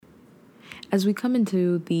As we come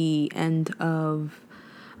into the end of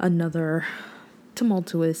another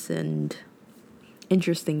tumultuous and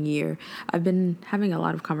interesting year, I've been having a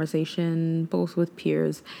lot of conversation both with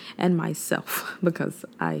peers and myself because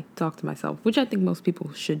I talk to myself, which I think most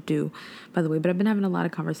people should do, by the way. But I've been having a lot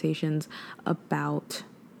of conversations about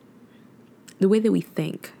the way that we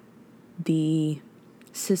think, the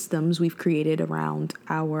systems we've created around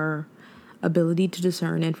our ability to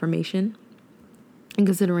discern information. And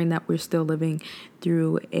considering that we're still living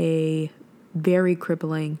through a very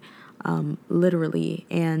crippling, literally,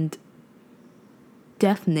 and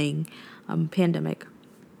deafening pandemic,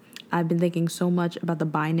 I've been thinking so much about the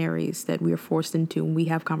binaries that we are forced into when we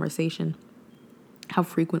have conversation. How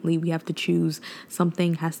frequently we have to choose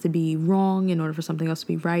something has to be wrong in order for something else to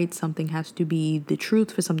be right. Something has to be the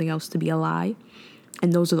truth for something else to be a lie.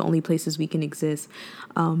 And those are the only places we can exist.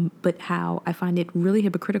 But how I find it really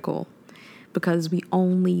hypocritical because we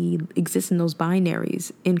only exist in those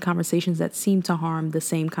binaries in conversations that seem to harm the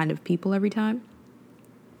same kind of people every time.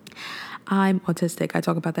 I'm autistic. I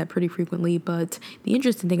talk about that pretty frequently, but the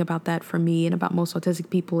interesting thing about that for me and about most autistic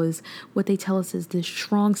people is what they tell us is this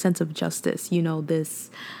strong sense of justice,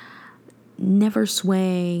 this never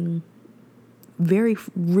swaying, very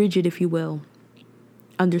rigid, if you will,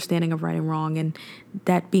 understanding of right and wrong, and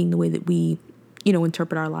that being the way that we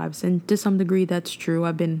interpret our lives. And to some degree, that's true.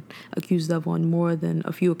 I've been accused of on more than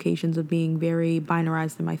a few occasions of being very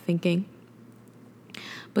binarized in my thinking.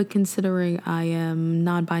 But considering I am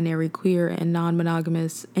non-binary, queer, and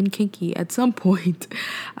non-monogamous and kinky, at some point,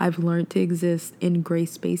 I've learned to exist in gray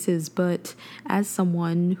spaces. But as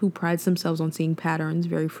someone who prides themselves on seeing patterns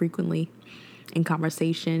very frequently in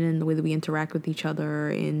conversation and the way that we interact with each other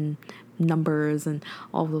in numbers and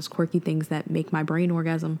all of those quirky things that make my brain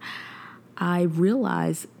orgasm, I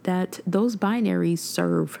realize that those binaries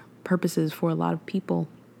serve purposes for a lot of people.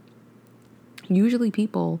 Usually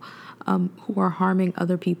people who are harming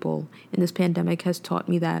other people. And this pandemic has taught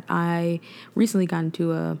me that. I recently got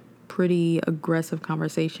into a pretty aggressive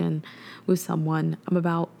conversation with someone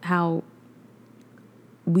about how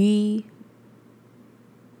we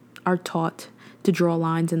are taught to draw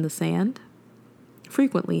lines in the sand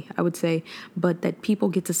frequently, I would say, but that people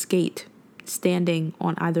get to skate standing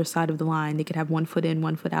on either side of the line. They could have 1 foot in,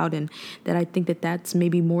 1 foot out, and that I think that that's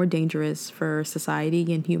maybe more dangerous for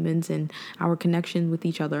society and humans and our connection with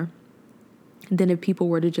each other than if people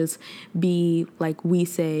were to just be, like we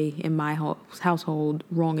say in my household,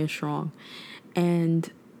 wrong and strong.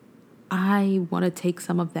 And I want to take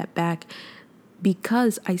some of that back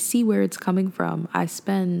because I see where it's coming from. I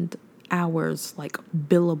spend hours, like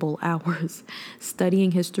billable hours,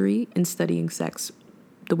 studying history and studying sex,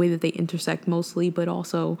 the way that they intersect mostly, but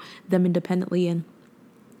also them independently. And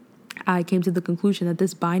I came to the conclusion that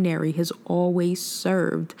this binary has always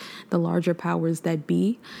served the larger powers that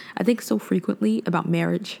be. I think so frequently about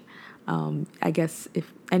marriage. I guess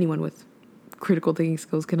if anyone with critical thinking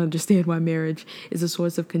skills can understand why marriage is a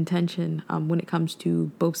source of contention when it comes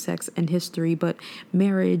to both sex and history. But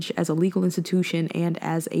marriage as a legal institution and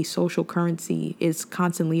as a social currency is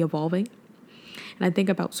constantly evolving. And I think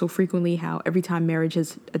about so frequently how every time marriage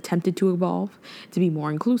has attempted to evolve to be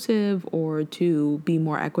more inclusive or to be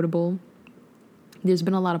more equitable, there's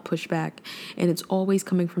been a lot of pushback, and it's always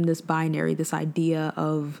coming from this binary, this idea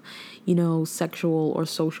of, sexual or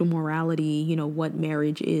social morality, what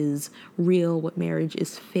marriage is real, what marriage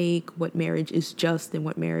is fake, what marriage is just, and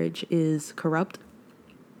what marriage is corrupt.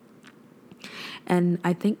 And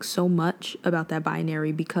I think so much about that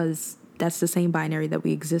binary because that's the same binary that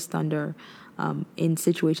we exist under in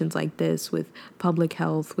situations like this with public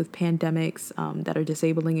health, with pandemics that are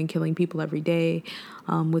disabling and killing people every day,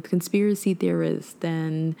 with conspiracy theorists,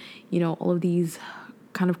 and, all of these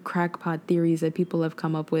kind of crackpot theories that people have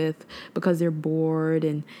come up with because they're bored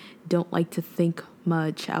and don't like to think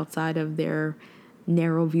much outside of their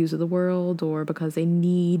narrow views of the world, or because they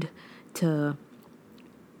need to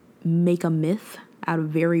make a myth out of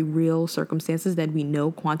very real circumstances that we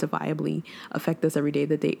know quantifiably affect us every day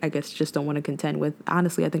that they, I guess, just don't want to contend with.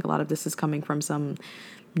 Honestly, I think a lot of this is coming from some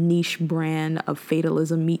niche brand of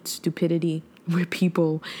fatalism meets stupidity, where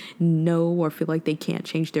people know or feel like they can't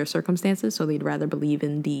change their circumstances, so they'd rather believe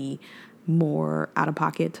in the more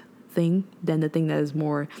out-of-pocket thing than the thing that is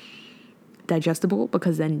more digestible,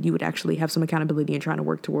 because then you would actually have some accountability in trying to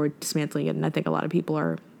work toward dismantling it. And I think a lot of people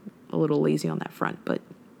are a little lazy on that front, but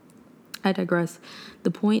I digress.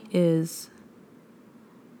 The point is,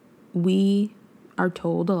 we are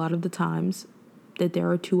told a lot of the times that there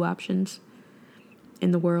are two options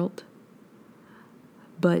in the world,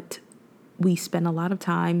 but we spend a lot of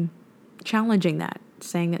time challenging that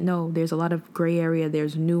saying that no, there's a lot of gray area,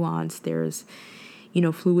 there's nuance, there's,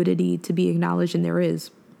 fluidity to be acknowledged, and there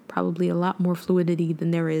is probably a lot more fluidity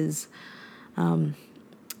than there is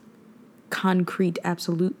concrete,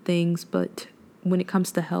 absolute things. But when it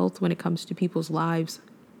comes to health, when it comes to people's lives,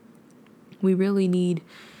 we really need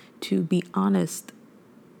to be honest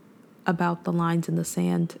about the lines in the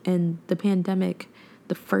sand. And the pandemic,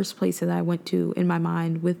 the first place that I went to in my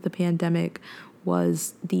mind with the pandemic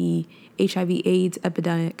was the HIV/AIDS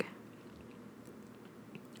epidemic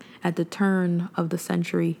at the turn of the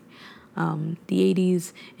century, the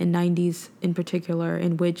 80s and 90s in particular,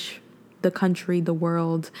 in which the country, the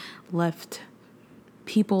world, left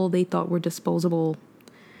people they thought were disposable,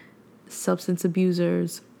 substance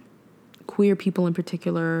abusers, queer people in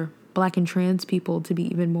particular, Black and trans people to be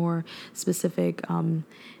even more specific,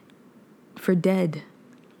 for dead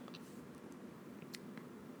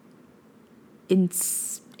in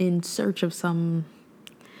search of some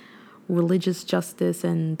religious justice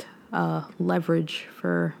and leverage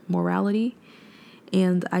for morality.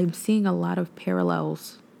 And I'm seeing a lot of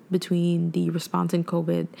parallels between the response in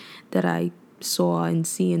COVID that I saw and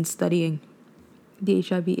see in studying the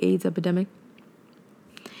HIV/AIDS epidemic.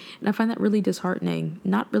 And I find that really disheartening,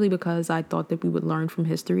 not really because I thought that we would learn from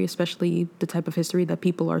history, especially the type of history that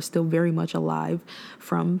people are still very much alive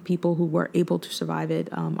from. People who were able to survive it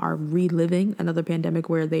are reliving another pandemic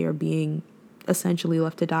where they are being essentially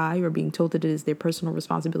left to die, or being told that it is their personal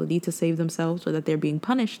responsibility to save themselves, or that they're being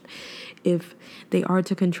punished if they are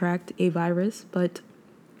to contract a virus. But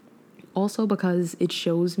also because it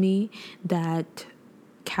shows me that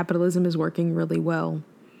capitalism is working really well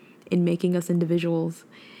in making us individuals.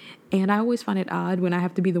 And I always find it odd when I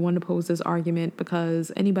have to be the one to pose this argument,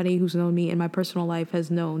 because anybody who's known me in my personal life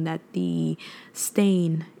has known that the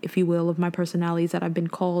stain, if you will, of my personality is that I've been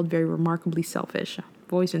called very remarkably selfish.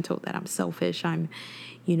 I've always been told that I'm selfish. I'm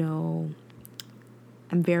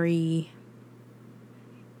very,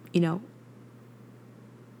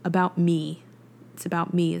 about me. It's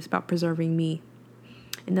about me. It's about preserving me.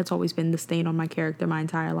 And that's always been the stain on my character my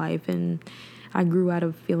entire life. And I grew out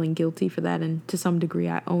of feeling guilty for that, and to some degree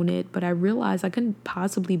I own it. But I realized I couldn't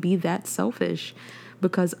possibly be that selfish,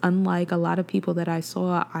 because unlike a lot of people that I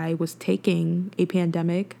saw, I was taking a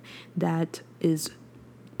pandemic that is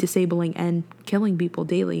disabling and killing people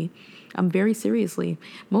daily very seriously,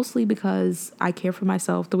 mostly because I care for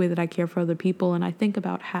myself the way that I care for other people. And I think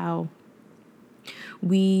about how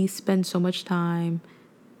we spend so much time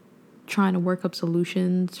trying to work up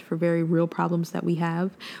solutions for very real problems that we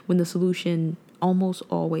have, when the solution almost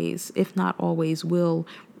always, if not always, will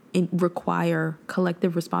require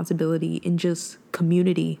collective responsibility in just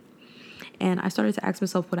community. And I started to ask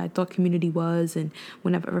myself what I thought community was, and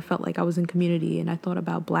when I've ever felt like I was in community. And I thought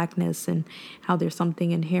about Blackness and how there's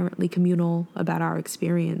something inherently communal about our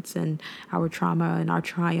experience and our trauma and our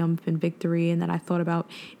triumph and victory. And then I thought about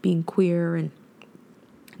being queer and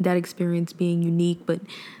that experience being unique, but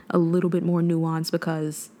a little bit more nuanced,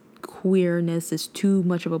 because queerness is too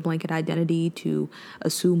much of a blanket identity to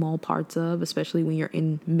assume all parts of, especially when you're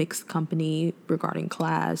in mixed company regarding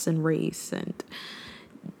class and race and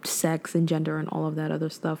sex and gender and all of that other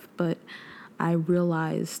stuff. But I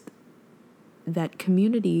realized that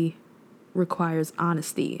community requires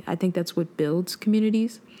honesty. I think that's what builds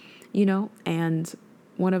communities, and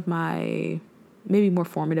one of my maybe more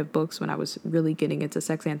formative books when I was really getting into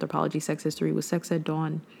sex anthropology, sex history, was Sex at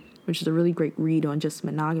Dawn, which is a really great read on just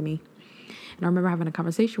monogamy. And I remember having a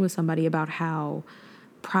conversation with somebody about how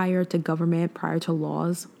prior to government, prior to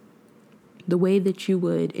laws, the way that you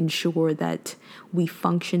would ensure that we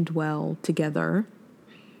functioned well together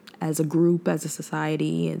as a group, as a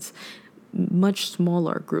society, as much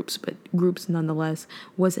smaller groups, but groups nonetheless,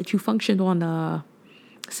 was that you functioned on a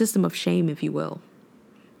system of shame, if you will.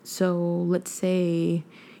 So let's say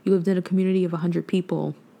you lived in a community of 100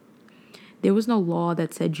 people. There was no law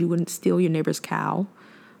that said you wouldn't steal your neighbor's cow,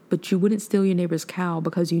 but you wouldn't steal your neighbor's cow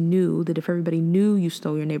because you knew that if everybody knew you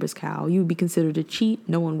stole your neighbor's cow, you would be considered a cheat,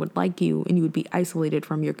 no one would like you, and you would be isolated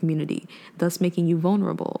from your community, thus making you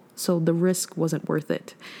vulnerable. So the risk wasn't worth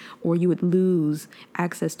it. Or you would lose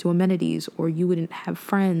access to amenities, or you wouldn't have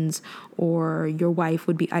friends, or your wife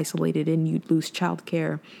would be isolated and you'd lose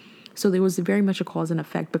childcare. So there was very much a cause and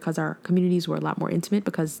effect, because our communities were a lot more intimate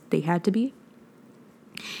because they had to be.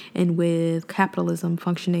 And with capitalism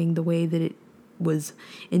functioning the way that it was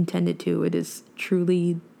intended to, it is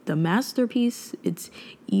truly the masterpiece. It's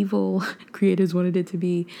evil. Creators wanted it to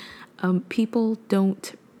be. People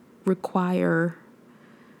don't require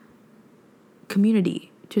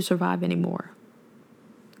community to survive anymore.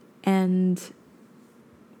 And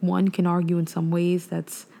one can argue in some ways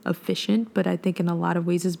that's efficient, but I think in a lot of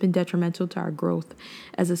ways it's been detrimental to our growth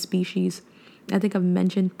as a species. I think I've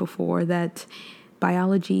mentioned before that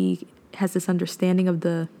biology has this understanding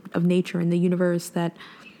of nature and the universe, that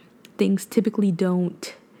things typically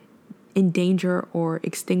don't endanger or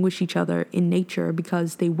extinguish each other in nature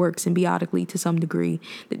because they work symbiotically to some degree.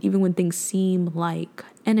 That even when things seem like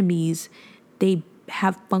enemies, they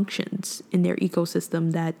have functions in their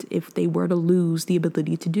ecosystem that, if they were to lose the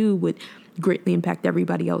ability to do, would greatly impact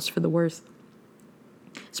everybody else for the worse.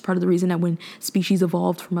 It's part of the reason that when species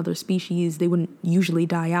evolved from other species, they wouldn't usually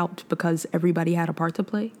die out, because everybody had a part to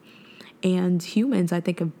play. And humans, I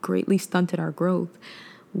think, have greatly stunted our growth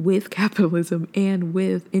with capitalism and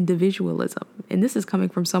with individualism. And this is coming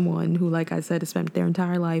from someone who, like I said, has spent their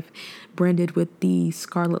entire life branded with the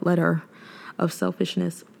scarlet letter of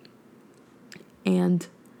selfishness. And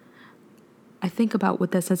I think about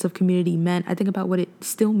what that sense of community meant. I think about what it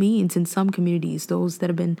still means in some communities, those that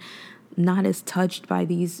have been not as touched by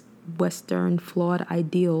these Western flawed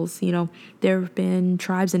ideals. You know, there have been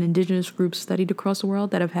tribes and indigenous groups studied across the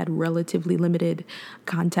world that have had relatively limited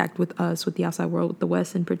contact with us, with the outside world, with the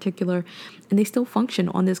West in particular, and they still function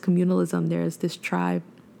on this communalism. There's this tribe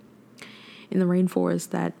in the rainforest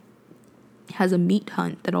that has a meat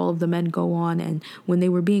hunt that all of the men go on, and when they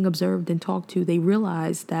were being observed and talked to, they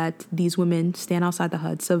realized that these women stand outside the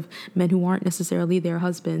huts of men who aren't necessarily their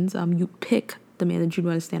husbands. You pick the man that you'd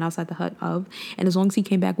want to stand outside the hut of, and as long as he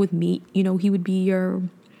came back with meat, you know, he would be your,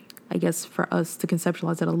 I guess for us to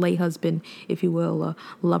conceptualize it, a lay husband, if you will, a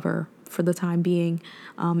lover for the time being.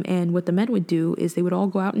 And what the men would do is they would all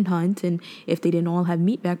go out and hunt, and if they didn't all have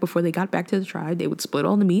meat back before they got back to the tribe, they would split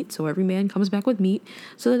all the meat, so every man comes back with meat,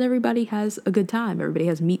 so that everybody has a good time. Everybody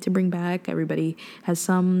has meat to bring back. Everybody has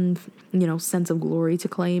some, you know, sense of glory to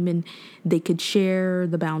claim, and they could share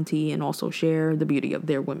the bounty and also share the beauty of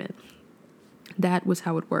their women. That was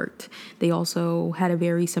how it worked. They also had a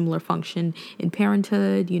very similar function in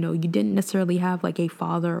parenthood. You know, you didn't necessarily have like a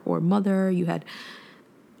father or mother. You had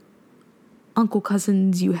uncle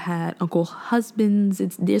cousins, you had uncle husbands.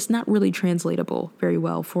 It's not really translatable very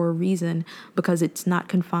well for a reason, because it's not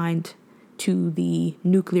confined to the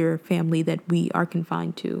nuclear family that we are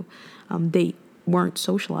confined to. They weren't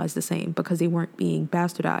socialized the same because they weren't being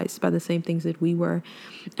bastardized by the same things that we were.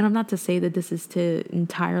 And I'm not to say that this is to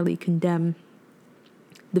entirely condemn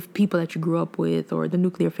the people that you grew up with or the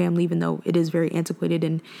nuclear family, even though it is very antiquated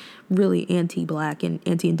and really anti-Black and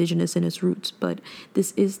anti-Indigenous in its roots. But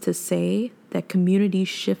this is to say that community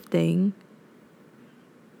shifting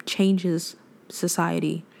changes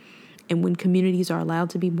society. And when communities are allowed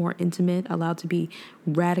to be more intimate, allowed to be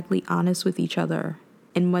radically honest with each other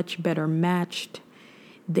and much better matched,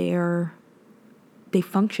 they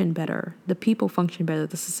function better. The people function better.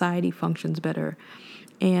 The society functions better.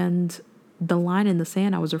 And the line in the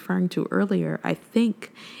sand I was referring to earlier, I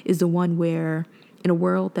think, is the one where, in a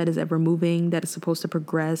world that is ever moving, that is supposed to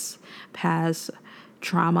progress past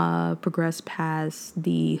trauma, progress past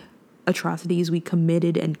the atrocities we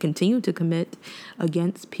committed and continue to commit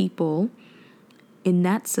against people, in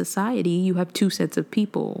that society, you have two sets of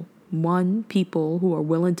people. One, people who are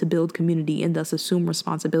willing to build community and thus assume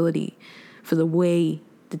responsibility for the way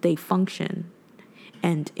that they function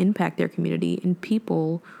and impact their community, and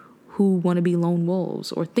people who want to be lone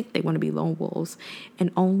wolves or think they want to be lone wolves and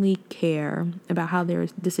only care about how their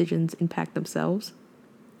decisions impact themselves.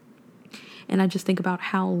 And I just think about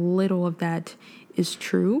how little of that is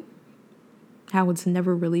true, how it's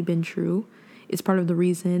never really been true. It's part of the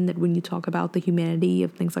reason that when you talk about the humanity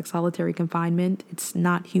of things like solitary confinement, it's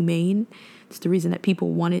not humane. It's the reason that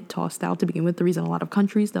people want it tossed out to begin with, the reason a lot of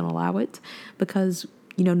countries don't allow it, because,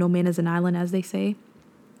 you know, no man is an island, as they say.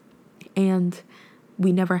 And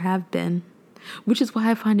we never have been, which is why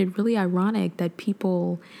I find it really ironic that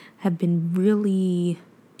people have been really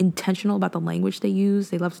intentional about the language they use.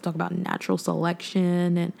 They love to talk about natural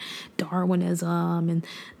selection and Darwinism and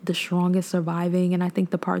the strongest surviving. And I think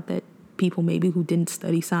the part that people maybe who didn't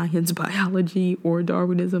study science, biology, or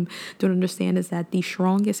Darwinism don't understand is that the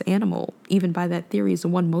strongest animal, even by that theory, is the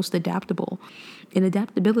one most adaptable. And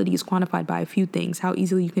adaptability is quantified by a few things: how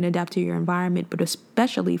easily you can adapt to your environment, but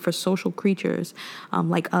especially for social creatures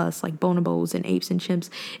like us, like bonobos and apes and chimps,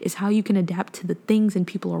 is how you can adapt to the things and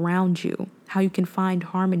people around you, how you can find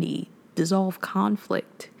harmony, dissolve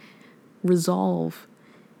conflict, resolve,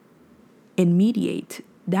 and mediate.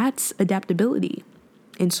 That's adaptability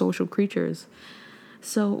in social creatures.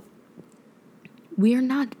 So we are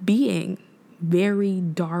not being very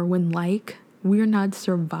Darwin-like. We're not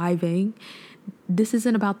surviving. This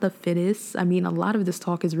isn't about the fittest. I mean, a lot of this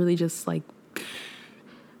talk is really just like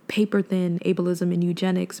paper thin ableism and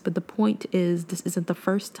eugenics. But the point is, this isn't the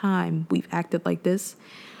first time we've acted like this,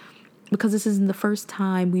 because this isn't the first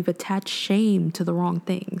time we've attached shame to the wrong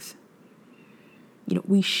things.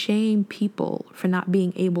 We shame people for not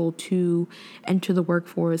being able to enter the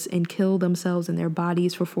workforce and kill themselves and their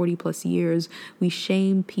bodies for 40 plus years. We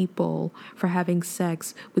shame people for having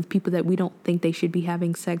sex with people that we don't think they should be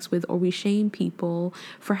having sex with, or we shame people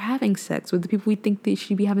for having sex with the people we think they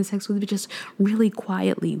should be having sex with, but just really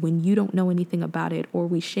quietly when you don't know anything about it. Or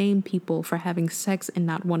we shame people for having sex and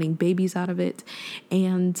not wanting babies out of it.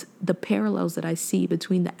 And the parallels that I see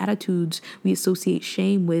between the attitudes we associate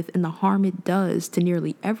shame with and the harm it does to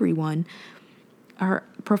nearly everyone are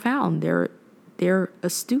profound. They're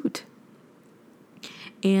astute.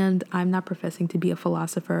 And I'm not professing to be a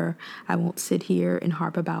philosopher. I won't sit here and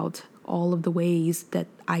harp about all of the ways that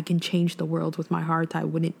I can change the world with my heart. I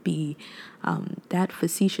wouldn't be that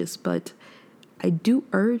facetious, but I do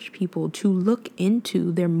urge people to look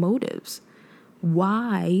into their motives.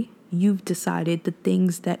 Why you've decided the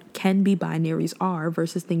things that can be binaries are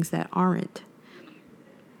versus things that aren't.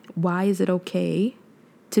 Why is it okay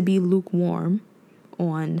to be lukewarm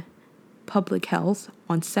on public health,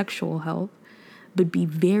 on sexual health, but be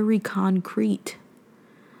very concrete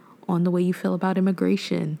on the way you feel about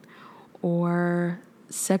immigration or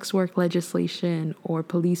sex work legislation or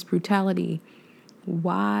police brutality?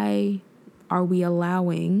 Why are we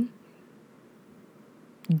allowing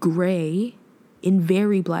gray in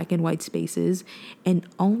very black and white spaces and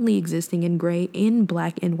only existing in gray in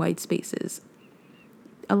black and white spaces?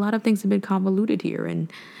 A lot of things have been convoluted here, and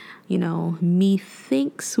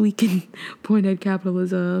methinks we can point at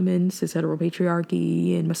capitalism and cis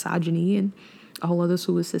heteropatriarchy and misogyny and a whole other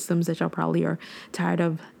slew of systems that y'all probably are tired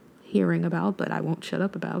of hearing about, but I won't shut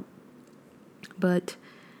up about. But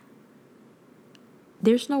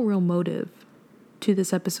there's no real motive to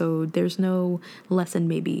this episode. There's no lesson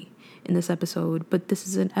maybe in this episode, but this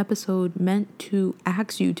is an episode meant to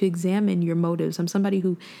ask you to examine your motives. I'm somebody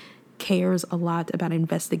who cares a lot about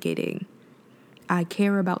investigating. I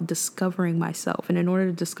care about discovering myself. And in order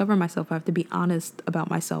to discover myself, I have to be honest about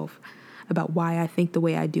myself, about why I think the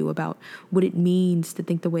way I do, about what it means to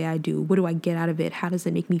think the way I do. What do I get out of it? How does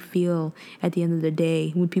it make me feel at the end of the day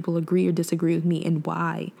when people agree or disagree with me, and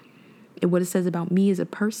why? And what it says about me as a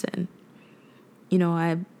person.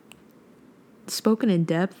 I've spoken in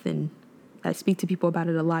depth and I speak to people about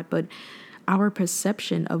it a lot, but our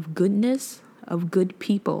perception of goodness, of good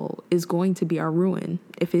people, is going to be our ruin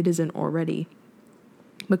if it isn't already.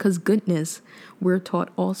 Because goodness, we're taught,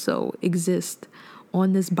 also exists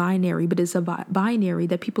on this binary, but it's a binary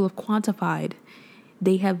that people have quantified.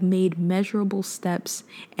 They have made measurable steps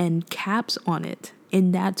and caps on it,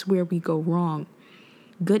 and that's where we go wrong.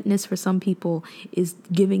 Goodness for some people is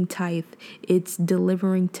giving tithe, it's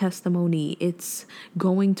delivering testimony, it's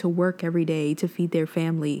going to work every day to feed their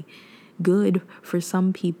family. Good for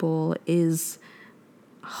some people is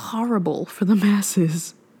horrible for the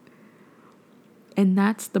masses. And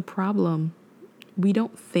that's the problem. We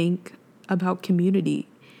don't think about community.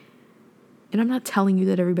 And I'm not telling you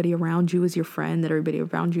that everybody around you is your friend, that everybody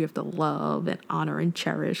around you you have to love and honor and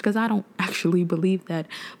cherish, because I don't actually believe that.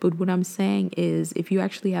 But what I'm saying is, if you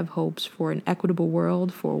actually have hopes for an equitable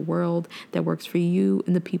world, for a world that works for you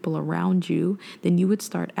and the people around you, then you would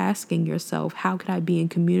start asking yourself, how could I be in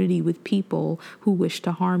community with people who wish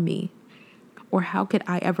to harm me? Or how could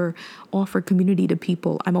I ever offer community to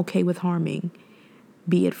people I'm okay with harming?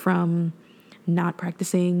 Be it from not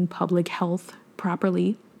practicing public health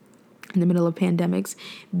properly in the middle of pandemics,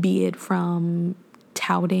 be it from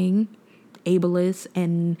touting ableist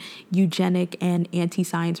and eugenic and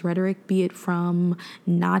anti-science rhetoric, be it from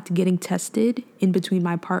not getting tested in between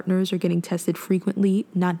my partners or getting tested frequently,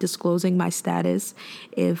 not disclosing my status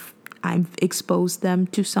if I've exposed them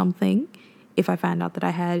to something, if I found out that I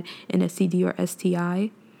had an STD or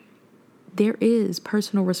STI. There is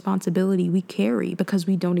personal responsibility we carry because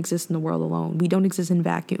we don't exist in the world alone. We don't exist in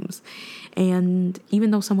vacuums. And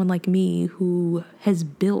even though someone like me, who has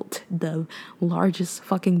built the largest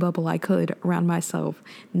fucking bubble I could around myself,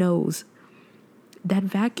 knows that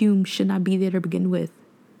vacuum should not be there to begin with.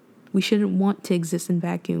 We shouldn't want to exist in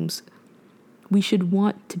vacuums. We should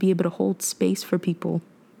want to be able to hold space for people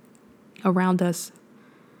around us,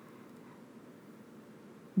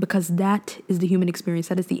 because that is the human experience.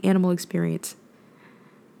 That is the animal experience.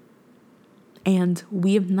 And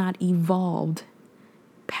we have not evolved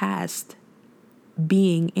past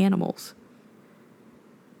being animals.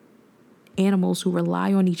 Animals who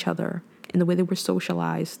rely on each other in the way that we're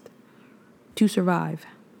socialized to survive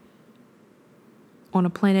on a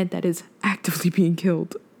planet that is actively being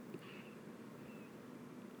killed.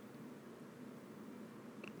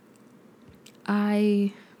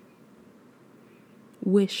 I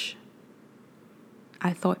wish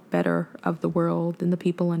I thought better of the world and the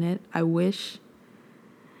people in it. I wish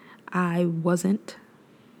I wasn't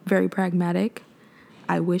very pragmatic.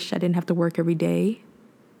 I wish I didn't have to work every day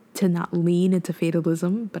to not lean into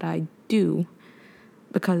fatalism, but I do,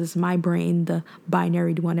 because my brain, the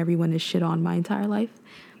binary one everyone is shit on my entire life,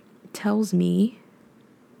 tells me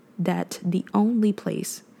that the only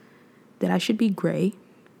place that I should be gray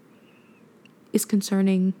is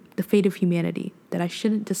concerning the fate of humanity, that I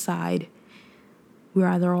shouldn't decide we're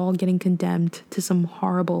either all getting condemned to some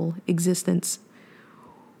horrible existence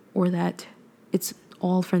or that it's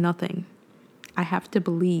all for nothing. I have to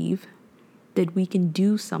believe that we can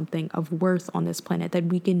do something of worth on this planet, that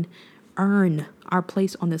we can earn our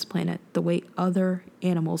place on this planet the way other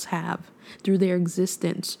animals have, through their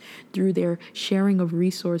existence, through their sharing of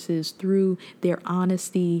resources, through their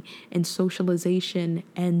honesty and socialization,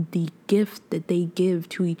 and the gift that they give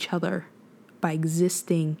to each other by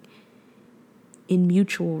existing in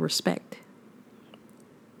mutual respect.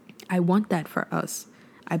 I want that for us.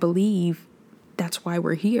 I believe that's why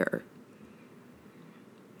we're here.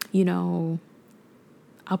 You know,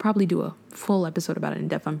 I'll probably do a full episode about it in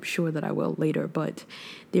depth. I'm sure that I will later, but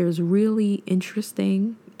there's really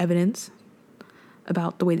interesting evidence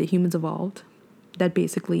about the way that humans evolved, that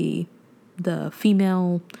basically the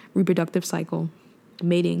female reproductive cycle,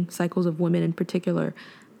 mating cycles of women in particular,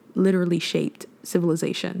 literally shaped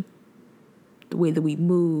civilization. The way that we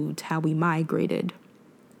moved, how we migrated,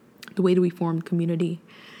 the way that we formed community.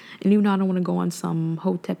 And even though I don't want to go on some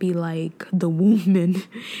hotepi like the woman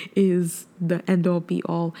is the end-all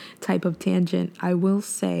be-all type of tangent, I will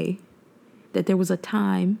say that there was a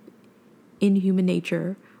time in human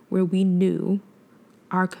nature where we knew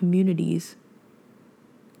our communities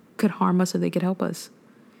could harm us or they could help us,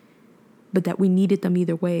 but that we needed them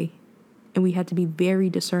either way, and we had to be very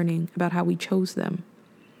discerning about how we chose them.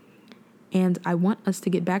 And I want us to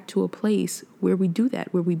get back to a place where we do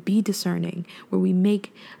that, where we be discerning, where we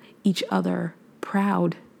make each other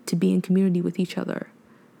proud to be in community with each other.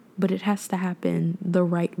 But it has to happen the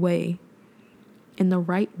right way. And the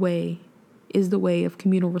right way is the way of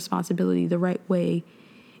communal responsibility. The right way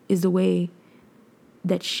is the way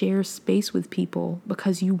that shares space with people,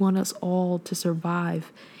 because you want us all to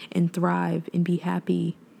survive and thrive and be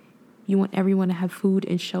happy. You want everyone to have food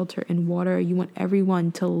and shelter and water. You want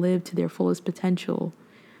everyone to live to their fullest potential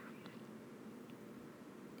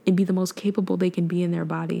and be the most capable they can be in their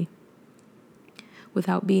body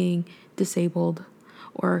without being disabled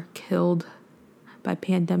or killed by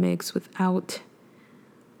pandemics, without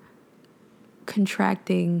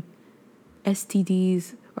contracting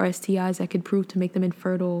STDs or STIs that could prove to make them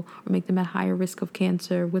infertile or make them at higher risk of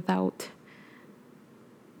cancer, without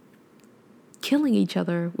killing each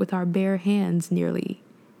other with our bare hands nearly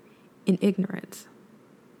in ignorance.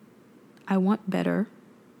 I want better.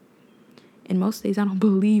 And most days I don't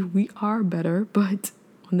believe we are better, but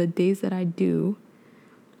on the days that I do,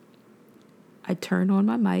 I turn on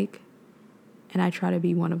my mic and I try to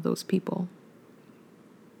be one of those people.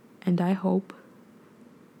 And I hope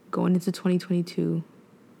going into 2022,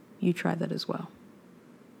 you try that as well.